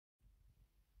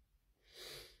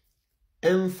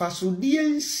Emfasodie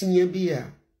nsia bi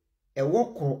a ewo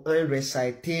Quran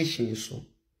recitation so.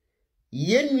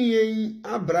 Yenuen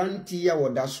abranti ya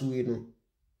wodasuwe no.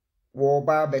 Wo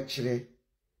ba bekire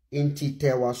enti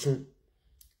tewaso.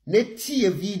 Neti ye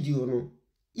video no.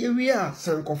 Ye wia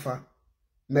Sankofa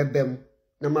mebem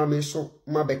na mame so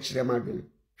mabekire madwene.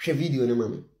 Hwe video ne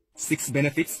mame. 6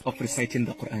 benefits of reciting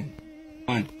the Quran.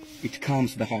 1. It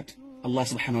calms the heart. Allah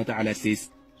subhanahu wa ta'ala says,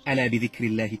 "Ala bi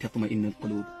dhikrillahi tatma'innul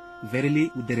qulub."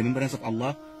 Verily, with the remembrance of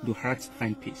Allah, do hearts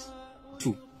find peace.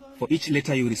 2. For each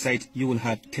letter you recite, you will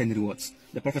have 10 rewards.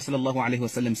 The Prophet sallallahu alaihi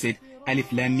wasallam said,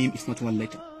 Alif Lam Mim is not one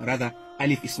letter. Rather,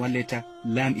 Alif is one letter,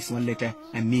 Lam is one letter,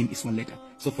 and Mim is one letter.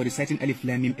 So for reciting Alif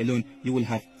Lam Mim alone, you will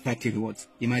have 30 rewards.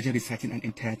 Imagine reciting an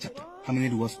entire chapter. How many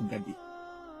rewards would that be?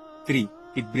 3.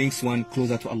 It brings one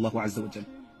closer to Allah Azza wa Jal.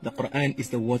 The Quran is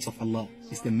the words of Allah,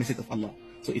 is the message of Allah.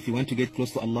 So if you want to get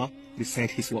close to Allah,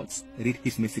 recite His words, read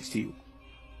His message to you.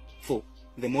 4.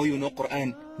 The more you know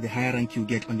Quran, the higher rank you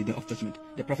get on the day of judgment.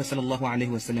 The Prophet sallallahu alaihi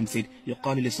wasallam said,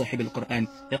 يقال لصاحب القرآن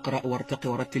اقرأ وارتق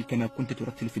ورتل كما كنت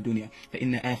ترتل في الدنيا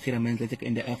فإن آخر منزلتك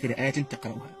عند آخر آية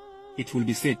تقرأها. It will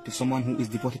be said to someone who is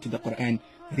devoted to the Quran,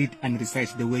 read and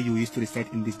recite the way you used to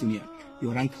recite in this dunya.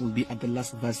 Your rank will be at the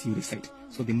last verse you recite.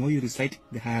 So the more you recite,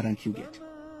 the higher rank you get.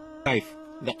 5.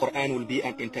 The Quran will be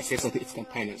an intercessor to its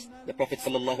companions. The Prophet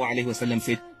sallallahu alaihi wasallam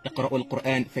said, اقرأوا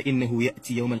القرآن فإنه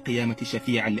يأتي يوم القيامة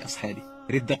شفيعا لأصحابه.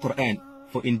 Read the Quran,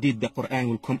 for indeed the Quran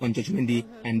will come on Judgment Day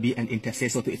and be an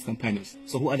intercessor to its companions.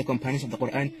 So who are the companions of the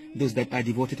Quran? Those that are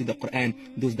devoted to the Quran,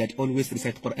 those that always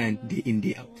recite Quran day in,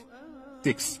 day out.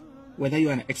 6. Whether you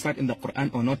are an expert in the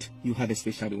Quran or not, you have a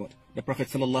special reward. The Prophet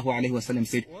sallallahu alaihi wasallam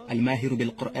said, "Al-mahiru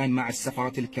bil-Quran ma'a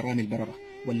as-safarat al-kiram al-barara,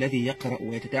 والذي يقرأ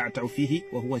ويتتعتع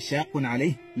فيه وهو شاق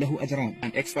عليه له أجران."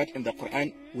 An expert in the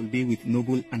Quran will be with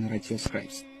noble and righteous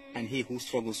scribes, and he who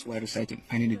struggles while reciting,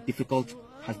 finding it difficult,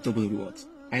 has double rewards.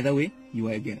 Either way, you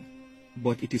are a gainer.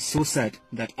 But it is so sad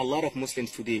that a lot of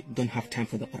Muslims today don't have time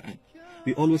for the Quran.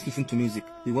 We always listen to music,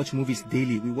 we watch movies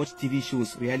daily, we watch TV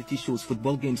shows, reality shows,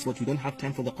 football games, but we don't have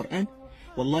time for the Quran.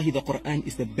 Wallahi, the Quran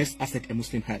is the best asset a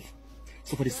Muslim has.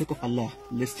 So for the sake of Allah,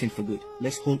 let's change for good.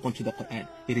 Let's hold on to the Quran.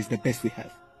 It is the best we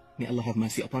have. May Allah have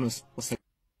mercy upon us.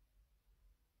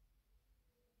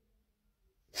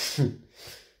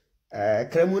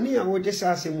 Kremoni a woje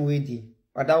sa asem we di.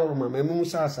 Wadawro ma memu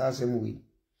sa asem we.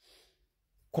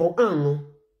 Quran no,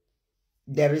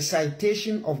 the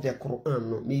recitation of the Quran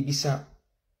no, maybe sa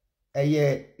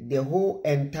the whole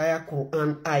entire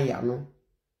Quran ayah no,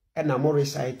 and I'm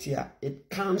recite here. It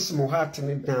calms my heart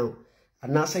down.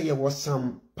 And I say there was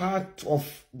some part of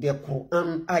the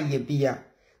Quran ayah biya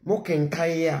mo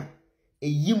kenkaya e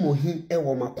yimohi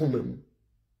ewo makomam.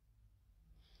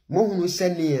 Mo hunu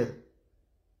senia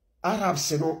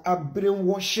Arabs no abren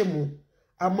woshemu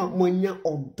ama monya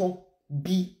odo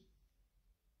bi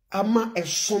ama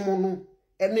esomo no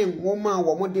ene nwoma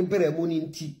wo mo de bere mu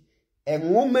nti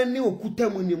enwoma ne okuta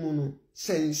mu ni mu no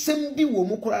sensem bi wo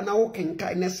mu kura na wo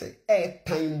kenkai ne se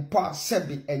time pa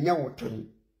sebi enya wo tan.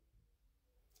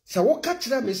 So what catch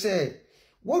me say,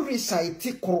 what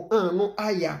recite Quran no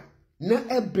ayah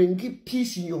na bring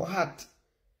peace in your heart.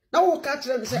 Now what catch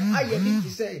them say ayah need to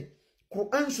say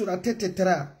Quran surah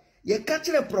 33. Ye catch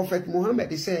the Prophet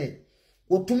Muhammad say,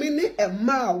 "Otumini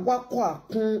ema wakwa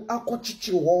kun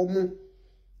akochichi wo mu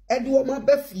edu ma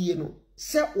bafie no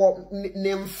se wo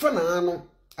ne mfana no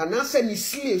anase ni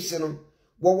slaves no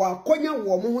wo wakonya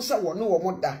wo mu ho se wo ne wo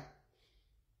mo da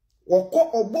wo ko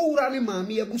obowura ne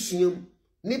maami abusuam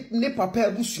ne papa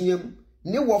abusuam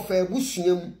ne wofa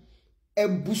abusuam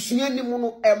abusua ni mu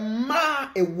no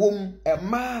ema ewom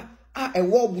ema a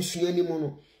ewo abusua ni mu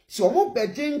no so mo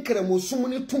beje nkremosum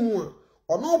ne tumu a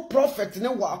ono prophet ne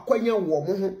wa akwanya wo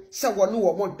mo ho se wo ne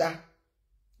wo mo da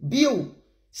bio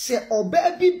se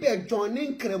oba bi be joine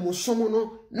nkremosum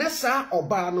no na sa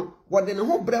oba no wo de ne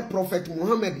ho bre prophet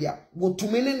Muhammad ya wo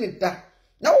tumene ne da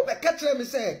na wo be ka kire me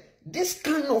say this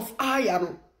kind of ayah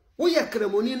no we are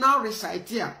kremoni now recite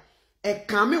here e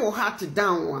kame wo heart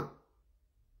down one.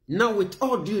 Now with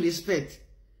all due respect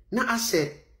na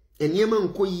ase eniema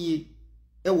nkoyie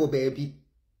e wo baabi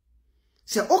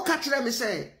se o ka kire me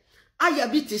say aya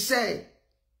bi ti say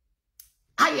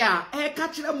aya e ka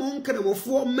kire mo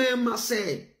nkremofo mema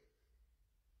say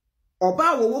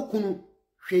oba wo wokunu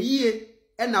hweyie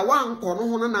e na wanko no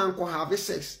ho na anko have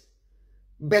sex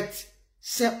but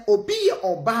se obi ye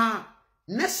oba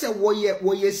na se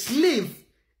woye slave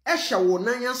e hye wo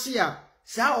nan ase a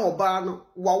sa oba no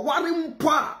wa ware mpo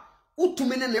a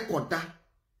utumene ne koda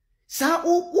sa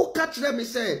o ka kire me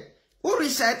say o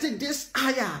recite this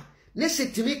ayah ne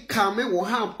setimi kame wo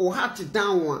heart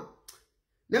down one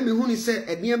na me huni say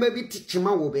eniema bi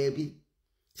tichima wo baabi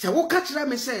Se wo ka kire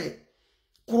me say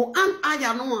Quran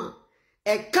aya no a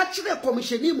e ka kire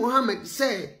commissioni Muhammad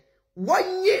say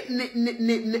wonye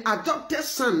ne adopted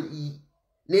son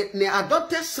ne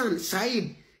adopted son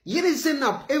Said yiri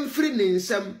Zainab emfiri ne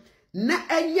nsam na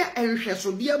enye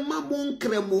enhwesode ma mon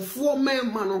kremofo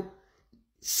mema no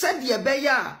said be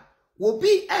ya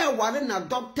obi ware na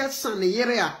adopted son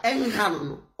yiri a enha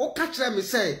no o ka kire me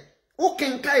say o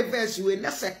kenkai verse we na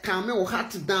se kan me o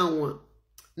heart down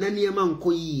na niema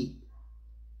nkoyi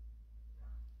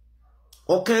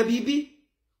o kan bibi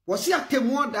wasi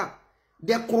atemuoda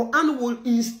the Quran will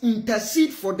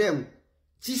intercede for them.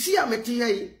 Sisi ameti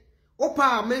hei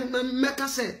opa meka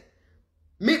se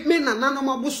me na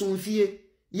nanoma boso mfie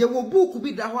ye wo book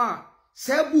bi da ho a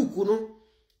se book no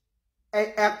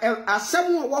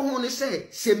asem wo ho ne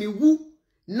se mewu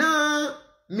na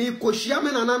me kohia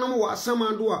me na nanom wo asem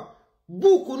ado a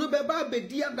book no beba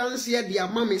bedi adanse e dia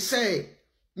ma me se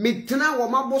me tena wo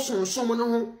maboso nsom no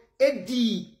ho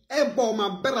edi ebo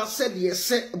ma bera se de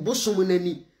se bosom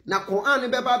nani na Quran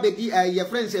beba bedi ye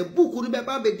friends e book no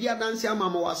beba bedi adanse ama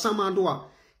ma wasam ado a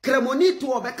kremoni to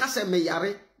obeka se me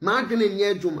yare ma adwene nye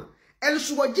adwuma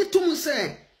elso wogitum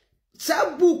se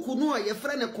sa book no ye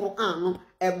friend Quran no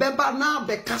e beba na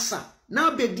bekasa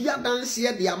na bedi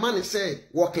adanse de ama ne se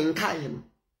wo kenkai no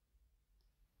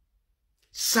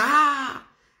sa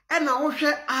ena wo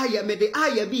hwe aya me de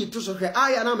aya bi to so hwe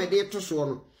aya na me de to so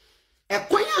no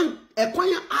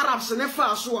ekwan Arabs ne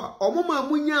fa so a omoma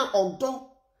munya odo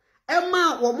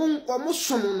ema omo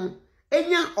som no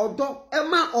enya odo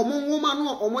ema omo nwoma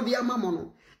no omo de amamo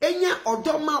no enya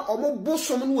odo ma omo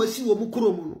bosom no wasi wo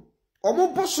mukrom no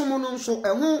omo bosom no nso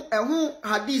eho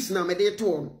hadith na me de to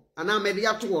no ana me de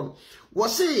ato no wo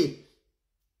se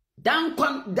dan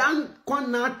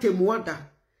kwan na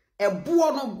temuada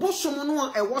ebo no bosom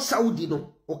no ewo Saudi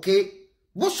no okay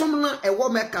bosom na ewo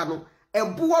Mecca no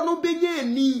ebo no benya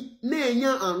ni na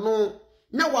enya ano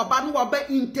na waba no waba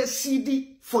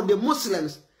intercede for the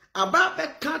Muslims aba be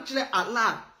katre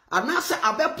Allah anase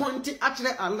abe pointi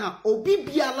atre Allah obi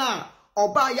biala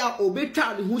oba ya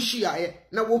obetwa ne ho hia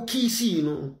na wo kisi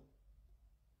no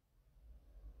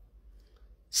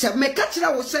se me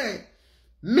katre wo se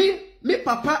me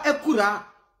papa ekura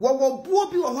wo buo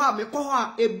bi wo ho a me ko ho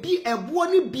a ebi ebo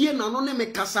ni bie na no ne me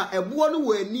kasa ebo no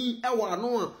wo ani e wo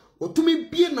ano a otumi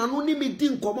bie na no ni me di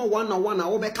nkomo wana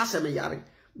wo be kasa me yare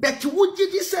bet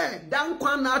wugidi se dan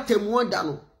kwan na atemu da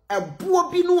no ebo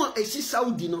bi no a esi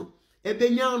Saudi no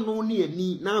ebenya no ni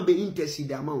ani na be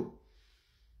intercede amount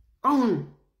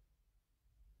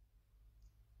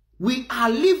we are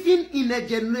living in a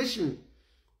generation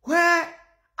where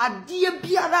adie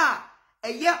biara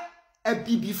eye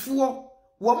abibifo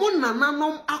wo mo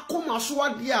nananom akoma so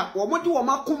ade a wo mo de wo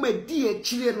makoma di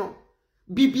akire no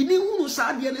bibini hunu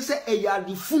saade ne se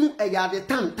eyade funu eyade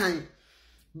tantan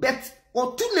bet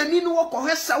otunani no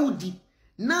wokohe Saudi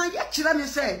na ya kire ne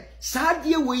se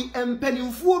saade wei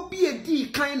empanimfo bi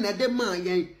edi kan na de ma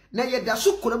yen na ye da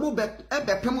so koramo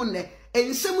ebepem ne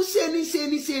ensem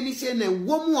se na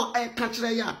womu a eka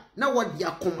kire ya na wode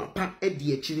akoma pa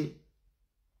edi akire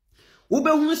wo be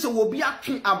hunu se wo bi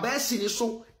atwe abasi ni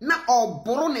so na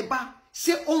oboro ne ba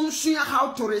se onsua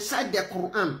how to recite the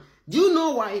Quran. Do you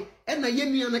know why? And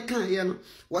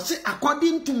was it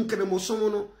according to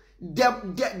Nkremosomono,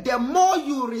 the more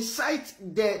you recite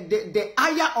the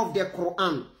ayah of the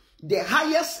Quran, the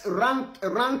highest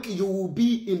rank you will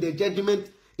be in the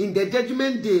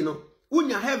judgment day. No,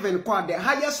 unya heaven kwa the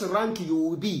highest rank you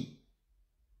will be.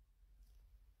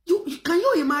 Can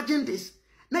you imagine this?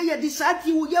 Now you decide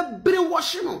you will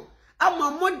brainwash no.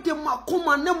 Ama mode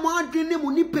makoma ne mo adwene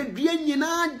mu ni pedua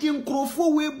nyina adi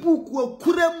nkrofo we book wa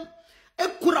kuram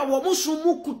ekura wo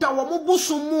musumu kuta wo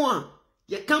mubusumu a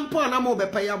ye kampo na mo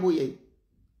bepa ya boye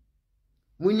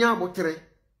munya abotre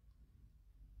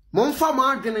momfa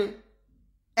ma adwene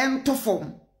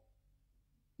entofom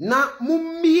na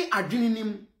mummi adwene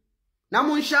nim na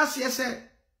mo nhya se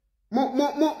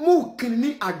mo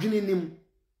kinni adwene nim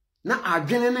na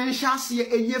adwene ne nhya se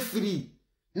enye free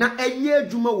na enye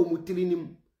adwuma wo mutiri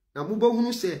nim na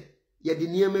mubahunu se ye de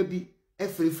niema bi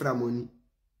efri framoni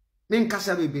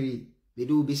menkasa bebere be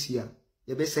do besia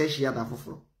ye be se hia da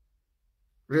foforo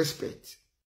respect